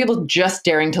mean, for some people, just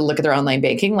daring to look at their online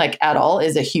banking, like at all,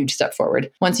 is a huge step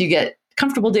forward. Once you get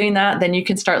comfortable doing that, then you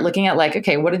can start looking at like,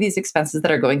 okay, what are these expenses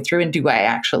that are going through and do I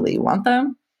actually want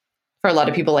them? For a lot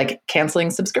of people, like canceling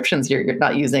subscriptions you're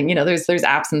not using, there's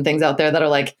apps and things out there that are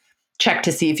like, check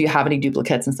to see if you have any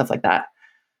duplicates and stuff like that.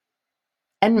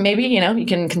 And maybe, you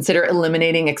can consider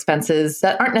eliminating expenses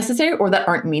that aren't necessary or that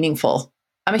aren't meaningful.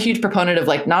 I'm a huge proponent of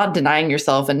like not denying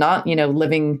yourself and not,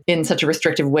 living in such a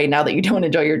restrictive way now that you don't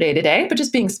enjoy your day to day, but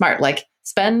just being smart, like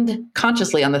spend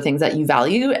consciously on the things that you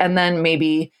value and then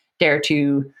maybe dare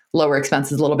to lower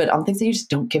expenses a little bit on things that you just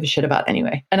don't give a shit about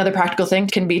anyway. Another practical thing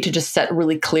can be to just set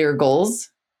really clear goals.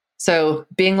 So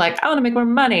being like, I want to make more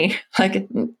money. Like,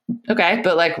 okay,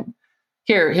 but like,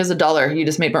 here's $1. You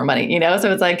just made more money,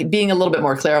 So it's like being a little bit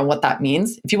more clear on what that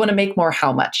means. If you want to make more,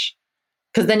 how much?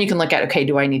 Because then you can look at, okay,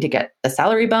 do I need to get a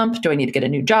salary bump? Do I need to get a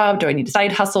new job? Do I need a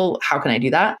side hustle? How can I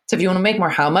do that? So if you want to make more,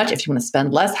 how much? If you want to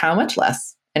spend less, how much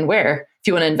less? And where? If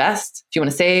you want to invest, if you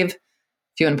want to save,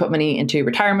 if you want to put money into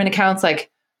retirement accounts, like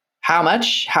how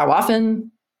much, how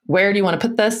often, where do you want to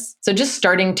put this? So just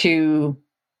starting to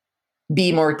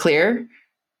be more clear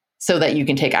so that you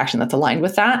can take action that's aligned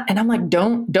with that. And I'm like,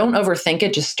 don't overthink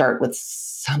it. Just start with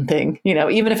something,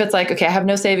 even if it's like, okay, I have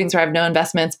no savings or I have no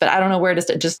investments, but I don't know where to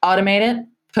start. Just automate it.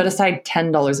 Put aside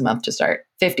 $10 a month to start,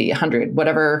 50, 100,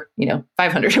 whatever,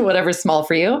 500, whatever's small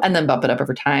for you, and then bump it up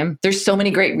over time. There's so many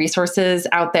great resources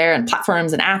out there and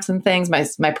platforms and apps and things.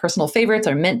 My personal favorites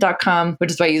are mint.com,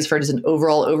 which is what I use for just an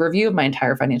overall overview of my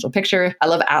entire financial picture. I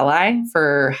love Ally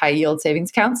for high yield savings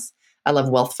accounts. I love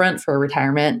Wealthfront for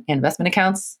retirement and investment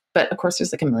accounts. But of course,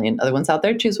 there's like a million other ones out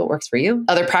there. Choose what works for you.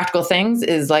 Other practical things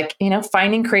is like,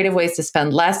 finding creative ways to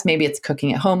spend less. Maybe it's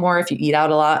cooking at home more if you eat out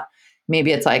a lot.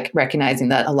 Maybe it's like recognizing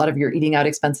that a lot of your eating out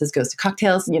expenses goes to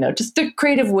cocktails, just the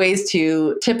creative ways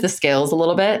to tip the scales a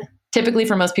little bit. Typically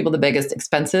for most people, the biggest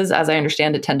expenses, as I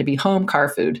understand it, tend to be home, car,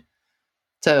 food.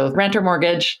 So rent or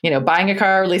mortgage, buying a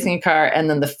car, leasing a car, and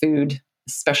then the food,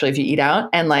 especially if you eat out.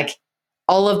 And like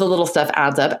all of the little stuff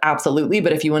adds up, absolutely.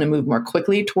 But if you want to move more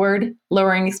quickly toward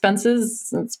lowering expenses,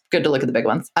 it's good to look at the big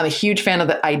ones. I'm a huge fan of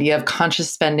the idea of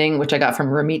conscious spending, which I got from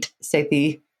Ramit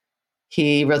Sethi.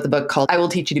 He wrote the book called I Will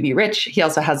Teach You to Be Rich. He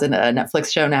also has a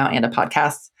Netflix show now and a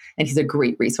podcast, and he's a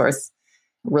great resource.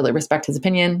 Really respect his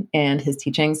opinion and his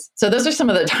teachings. So those are some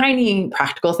of the tiny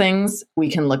practical things we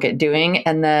can look at doing.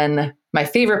 And then my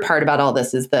favorite part about all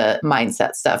this is the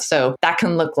mindset stuff. So that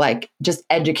can look like just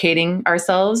educating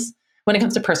ourselves when it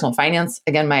comes to personal finance.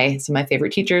 Again, some of my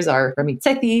favorite teachers are Ramit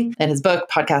Sethi and his book,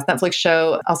 podcast, Netflix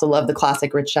show. Also love the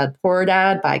classic Rich Dad, Poor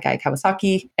Dad by Guy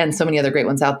Kawasaki and so many other great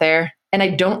ones out there. And I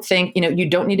don't think, you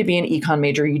don't need to be an econ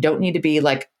major. You don't need to be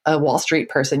like a Wall Street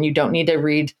person. You don't need to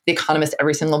read The Economist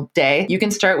every single day. You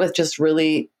can start with just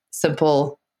really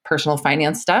simple personal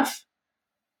finance stuff.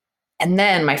 And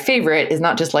then my favorite is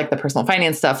not just like the personal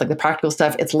finance stuff, like the practical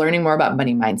stuff. It's learning more about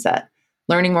money mindset,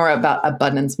 learning more about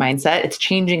abundance mindset. It's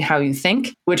changing how you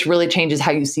think, which really changes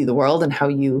how you see the world and how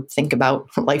you think about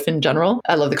life in general.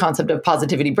 I love the concept of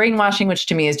positivity brainwashing, which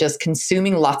to me is just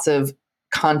consuming lots of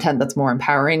content that's more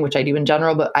empowering, which I do in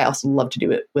general, but I also love to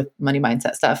do it with money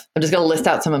mindset stuff. I'm just going to list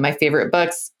out some of my favorite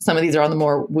books. Some of these are on the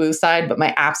more woo side, but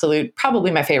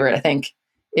probably my favorite, I think,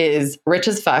 is Rich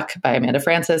as Fuck by Amanda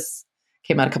Frances.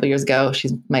 Came out a couple years ago.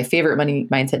 She's my favorite money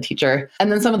mindset teacher.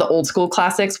 And then some of the old school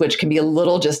classics, which can be a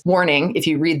little just warning. If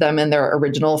you read them in their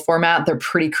original format, they're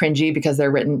pretty cringy because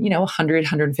they're written, 100,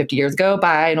 150 years ago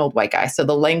by an old white guy. So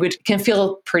the language can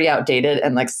feel pretty outdated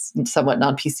and like somewhat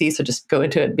non-PC. So just go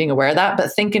into it being aware of that.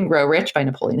 But Think and Grow Rich by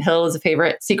Napoleon Hill is a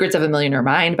favorite. Secrets of a Millionaire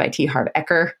Mind by T. Harv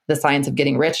Eker. The Science of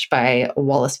Getting Rich by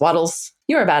Wallace Wattles.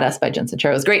 You Are a Badass by Jen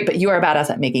Sincero is great, but You Are a Badass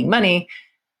at Making Money.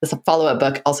 This follow-up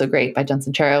book, also great, by Jen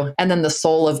Sincero. And then The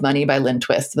Soul of Money by Lynn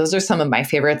Twist. Those are some of my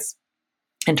favorites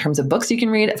in terms of books you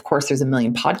can read. Of course, there's a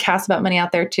million podcasts about money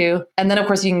out there too. And then, of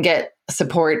course, you can get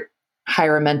support,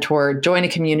 hire a mentor, join a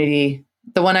community.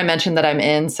 The one I mentioned that I'm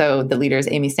in, so the leader is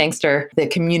Amy Sangster. The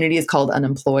community is called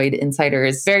Unemployed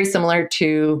Insiders, very similar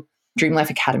to Dream Life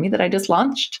Academy that I just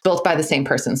launched, built by the same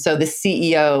person. So the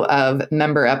CEO of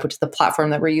Member Up, which is the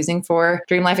platform that we're using for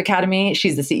Dream Life Academy,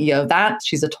 she's the CEO of that.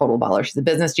 She's a total baller. She's a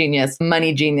business genius,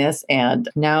 money genius, and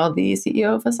now the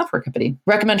CEO of a software company.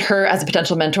 Recommend her as a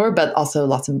potential mentor, but also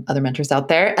lots of other mentors out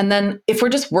there. And then if we're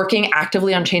just working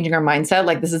actively on changing our mindset,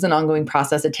 like this is an ongoing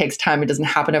process. It takes time. It doesn't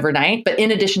happen overnight. But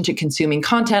in addition to consuming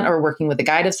content or working with a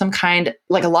guide of some kind,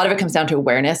 like a lot of it comes down to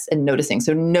awareness and noticing.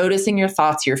 So noticing your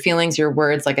thoughts, your feelings, your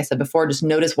words, like I said before, just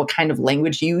notice what kind of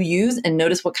language you use and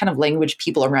notice what kind of language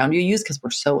people around you use because we're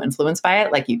so influenced by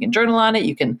it. Like you can journal on it.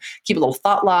 You can keep a little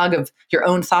thought log of your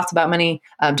own thoughts about money,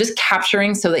 just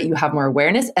capturing so that you have more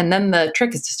awareness. And then the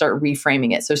trick is to start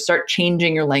reframing it. So start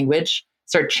changing your language,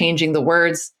 start changing the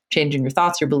words, changing your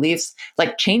thoughts, your beliefs,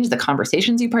 like change the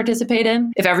conversations you participate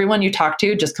in. If everyone you talk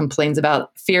to just complains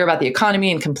about fear about the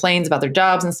economy and complains about their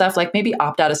jobs and stuff, like maybe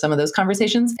opt out of some of those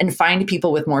conversations and find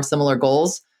people with more similar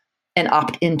goals and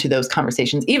opt into those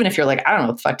conversations. Even if you're like, I don't know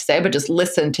what the fuck to say, but just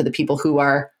listen to the people who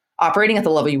are operating at the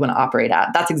level you want to operate at.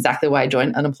 That's exactly why I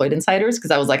joined Unemployed Insiders,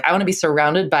 because I was like, I want to be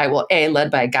surrounded by,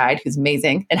 led by a guide who's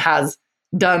amazing and has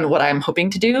done what I'm hoping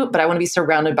to do, but I want to be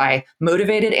surrounded by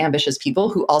motivated, ambitious people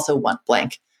who also want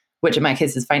blank, which in my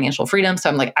case is financial freedom. So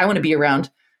I'm like, I want to be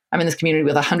around, I'm in this community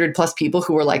with 100 plus people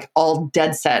who are like all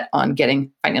dead set on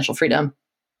getting financial freedom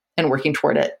and working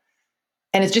toward it.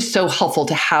 And it's just so helpful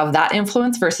to have that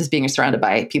influence versus being surrounded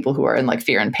by people who are in like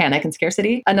fear and panic and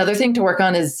scarcity. Another thing to work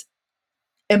on is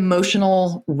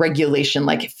emotional regulation,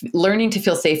 like learning to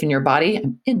feel safe in your body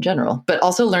in general, but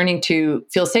also learning to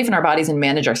feel safe in our bodies and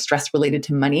manage our stress related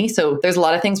to money. So there's a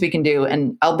lot of things we can do.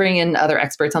 And I'll bring in other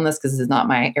experts on this because this is not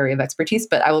my area of expertise,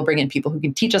 but I will bring in people who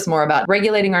can teach us more about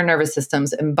regulating our nervous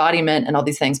systems, embodiment, and all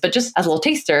these things. But just as a little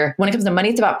taster, when it comes to money,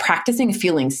 it's about practicing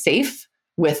feeling safe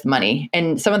with money.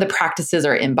 And some of the practices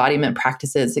are embodiment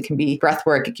practices. It can be breath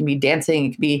work. It can be dancing.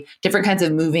 It can be different kinds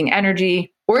of moving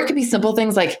energy, or it could be simple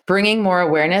things like bringing more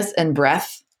awareness and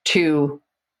breath to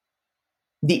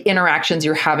the interactions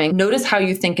you're having. Notice how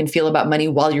you think and feel about money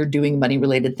while you're doing money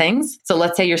related things. So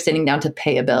let's say you're sitting down to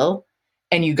pay a bill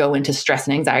and you go into stress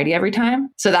and anxiety every time.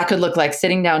 So that could look like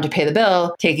sitting down to pay the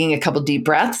bill, taking a couple deep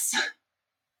breaths,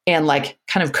 and like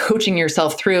kind of coaching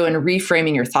yourself through and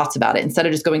reframing your thoughts about it. Instead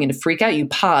of just going into freak out, you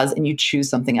pause and you choose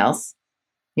something else.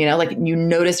 Like you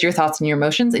notice your thoughts and your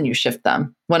emotions and you shift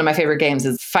them. One of my favorite games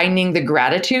is finding the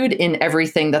gratitude in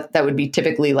everything that would be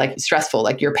typically like stressful.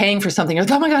 Like you're paying for something, you're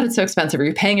like, oh my God, it's so expensive. Or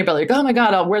you're paying your bill, you're like, oh my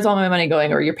God, where's all my money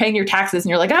going? Or you're paying your taxes and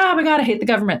you're like, oh my God, I hate the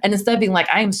government. And instead of being like,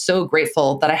 I am so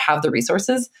grateful that I have the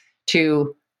resources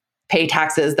to pay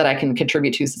taxes that I can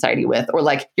contribute to society with. Or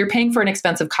like you're paying for an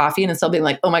expensive coffee and instead of being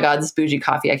like, oh my God, this bougie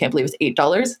coffee, I can't believe it's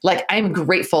 $8. Like I'm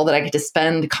grateful that I get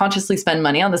to consciously spend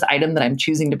money on this item that I'm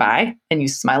choosing to buy. And you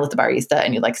smile at the barista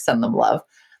and you like send them love.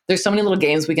 There's so many little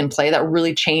games we can play that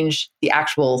really change the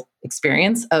actual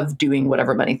experience of doing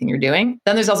whatever money thing you're doing.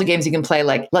 Then there's also games you can play.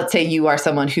 Like, let's say you are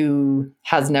someone who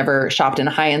has never shopped in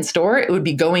a high-end store. It would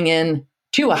be going in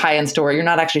to a high-end store. You're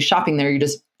not actually shopping there.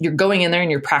 You're going in there and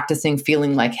you're practicing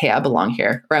feeling like, hey, I belong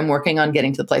here, or I'm working on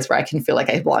getting to the place where I can feel like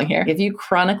I belong here. If you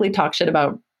chronically talk shit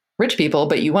about rich people,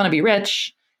 but you want to be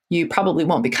rich, you probably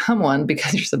won't become one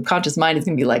because your subconscious mind is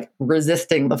going to be like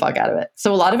resisting the fuck out of it.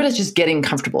 So a lot of it is just getting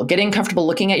comfortable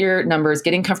looking at your numbers,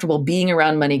 getting comfortable being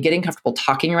around money, getting comfortable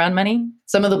talking around money.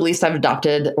 Some of the beliefs I've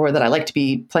adopted or that I like to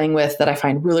be playing with that I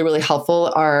find really, really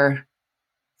helpful are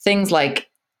things like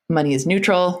money is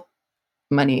neutral.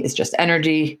 Money is just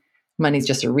energy. Money is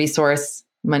just a resource.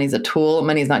 Money is a tool.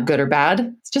 Money is not good or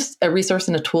bad. It's just a resource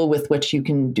and a tool with which you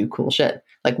can do cool shit.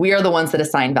 Like we are the ones that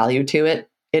assign value to it.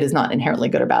 It is not inherently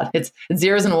good or bad. It's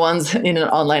zeros and ones in an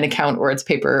online account or it's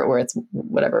paper or it's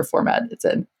whatever format it's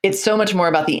in. It's so much more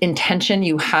about the intention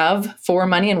you have for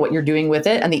money and what you're doing with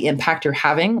it and the impact you're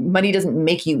having. Money doesn't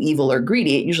make you evil or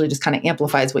greedy. It usually just kind of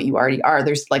amplifies what you already are.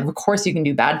 There's like, of course you can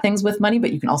do bad things with money,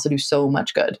 but you can also do so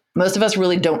much good. Most of us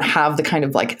really don't have the kind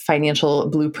of like financial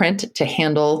blueprint to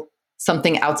handle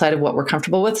something outside of what we're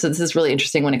comfortable with. So this is really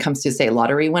interesting when it comes to, say,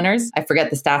 lottery winners. I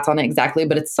forget the stats on it exactly,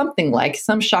 but it's something like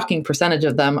some shocking percentage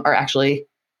of them are actually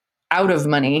out of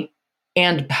money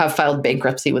and have filed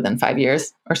bankruptcy within 5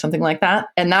 years or something like that.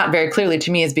 And that very clearly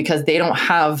to me is because they don't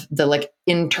have the like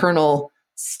internal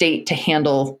state to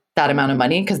handle that amount of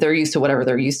money because they're used to whatever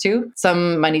they're used to.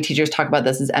 Some money teachers talk about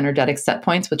this as energetic set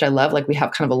points, which I love. Like we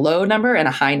have kind of a low number and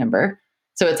a high number.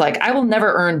 So it's like, I will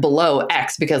never earn below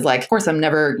X because like, of course, I'm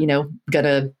never, going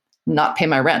to not pay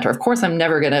my rent, or of course, I'm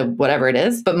never going to whatever it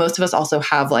is. But most of us also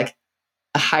have like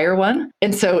a higher one.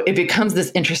 And so it becomes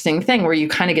this interesting thing where you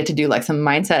kind of get to do like some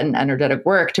mindset and energetic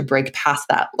work to break past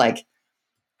that. Like,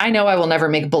 I know I will never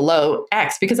make below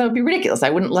X because that would be ridiculous. I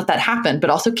wouldn't let that happen, but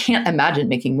also can't imagine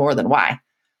making more than Y.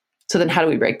 So then how do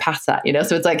we break past that?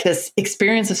 So it's like this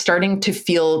experience of starting to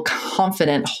feel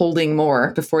confident holding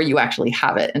more before you actually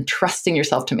have it and trusting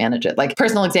yourself to manage it. Like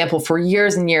personal example, for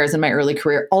years and years in my early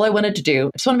career, all I wanted to do,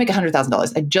 I just want to make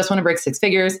 $100,000. I just want to break six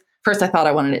figures. First, I thought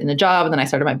I wanted it in a job. And then I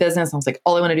started my business. And I was like,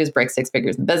 all I want to do is break six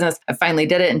figures in business. I finally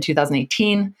did it in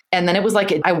 2018. And then it was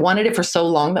like, I wanted it for so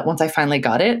long that once I finally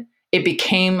got it, it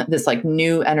became this like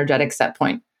new energetic set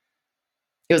point.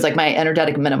 It was like my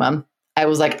energetic minimum. I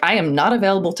was like, I am not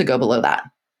available to go below that.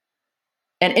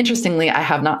 And interestingly, I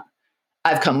have not.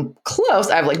 I've come close.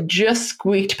 I've like just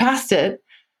squeaked past it,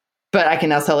 but I can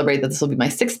now celebrate that this will be my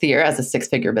 6th year as a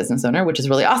 6-figure business owner, which is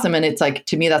really awesome. And it's like,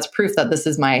 to me, that's proof that this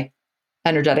is my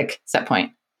energetic set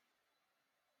point.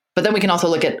 But then we can also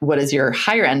look at what is your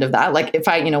higher end of that. Like if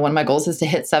I, one of my goals is to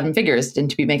hit 7 figures and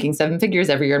to be making 7 figures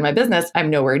every year in my business, I'm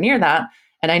nowhere near that.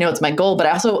 And I know it's my goal, but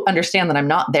I also understand that I'm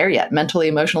not there yet mentally,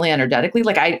 emotionally, energetically.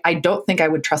 Like I don't think I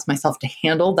would trust myself to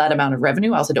handle that amount of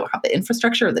revenue. I also don't have the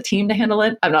infrastructure or the team to handle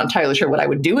it. I'm not entirely sure what I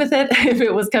would do with it if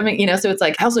it was coming, so it's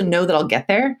like, I also know that I'll get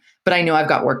there, but I know I've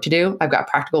got work to do. I've got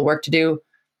practical work to do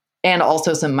and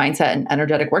also some mindset and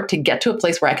energetic work to get to a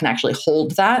place where I can actually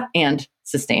hold that and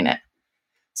sustain it.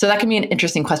 So that can be an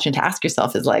interesting question to ask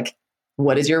yourself is like,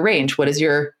 what is your range? What is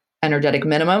your energetic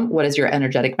minimum? What is your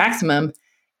energetic maximum?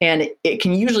 And it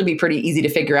can usually be pretty easy to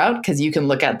figure out because you can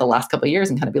look at the last couple of years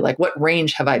and kind of be like, what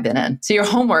range have I been in? So your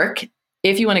homework,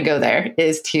 if you want to go there,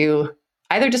 is to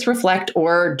either just reflect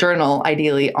or journal,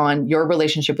 ideally, on your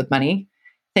relationship with money.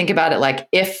 Think about it like,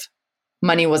 if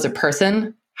money was a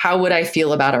person, how would I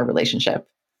feel about our relationship?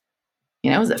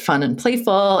 Is it fun and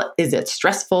playful? Is it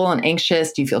stressful and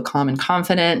anxious? Do you feel calm and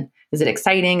confident? Is it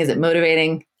exciting? Is it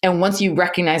motivating? And once you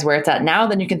recognize where it's at now,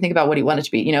 then you can think about what you want it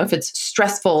to be. If it's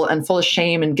stressful and full of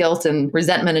shame and guilt and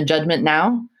resentment and judgment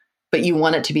now, but you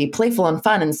want it to be playful and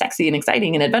fun and sexy and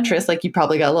exciting and adventurous, like you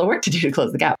probably got a little work to do to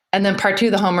close the gap. And then part 2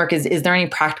 of the homework is there any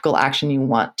practical action you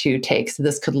want to take? So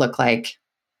this could look like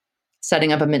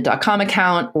setting up a mint.com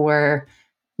account or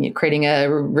creating a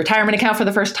retirement account for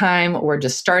the first time or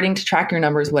just starting to track your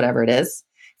numbers, whatever it is.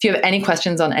 If you have any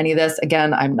questions on any of this,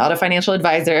 again, I'm not a financial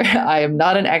advisor. I am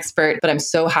not an expert, but I'm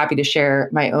so happy to share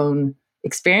my own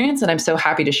experience. And I'm so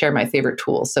happy to share my favorite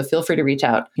tools. So feel free to reach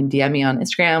out. You can DM me on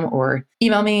Instagram or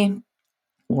email me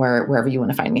or wherever you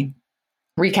want to find me.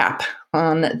 Recap.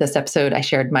 On this episode, I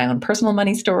shared my own personal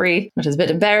money story, which is a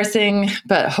bit embarrassing,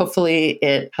 but hopefully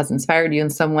it has inspired you in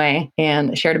some way,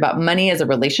 and shared about money as a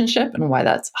relationship and why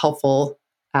that's helpful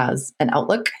as an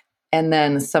outlook. And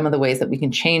then some of the ways that we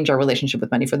can change our relationship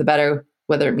with money for the better,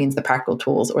 whether it means the practical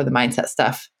tools or the mindset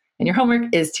stuff. And your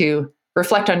homework is to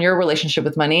reflect on your relationship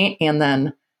with money and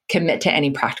then commit to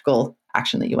any practical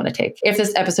action that you want to take. If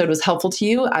this episode was helpful to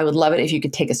you, I would love it if you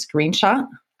could take a screenshot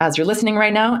as you're listening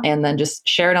right now, and then just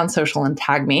share it on social and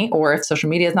tag me. Or if social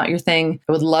media is not your thing,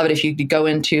 I would love it if you could go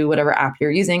into whatever app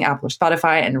you're using, Apple or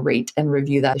Spotify, and rate and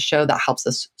review that show. That helps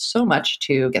us so much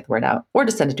to get the word out, or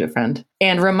to send it to a friend.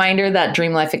 And reminder that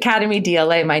Dream Life Academy,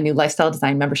 DLA, my new lifestyle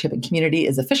design membership and community,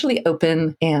 is officially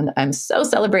open. And I'm so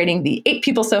celebrating the 8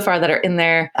 people so far that are in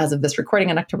there as of this recording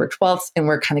on October 12th. And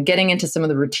we're kind of getting into some of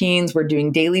the routines. We're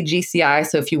doing daily GCI.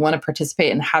 So if you want to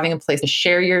participate in having a place to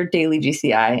share your daily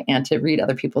GCI and to read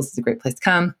other people's, is a great place to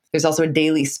come. There's also a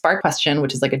daily spark question,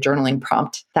 which is like a journaling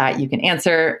prompt that you can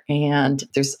answer. And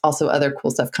there's also other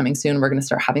cool stuff coming soon. We're going to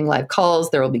start having live calls.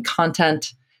 There will be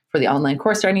content for the online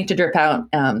course starting to drip out,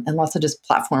 and lots of just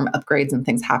platform upgrades and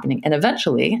things happening. And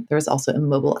eventually, there's also a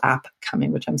mobile app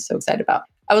coming, which I'm so excited about.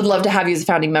 I would love to have you as a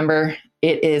founding member.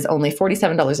 It is only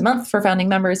 $47 a month for founding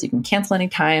members. You can cancel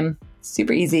anytime.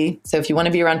 Super easy. So if you want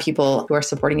to be around people who are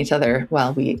supporting each other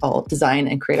while we all design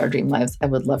and create our dream lives, I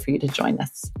would love for you to join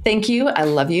us. Thank you. I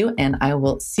love you. And I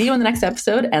will see you in the next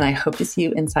episode. And I hope to see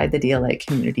you inside the DLA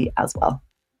community as well.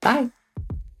 Bye.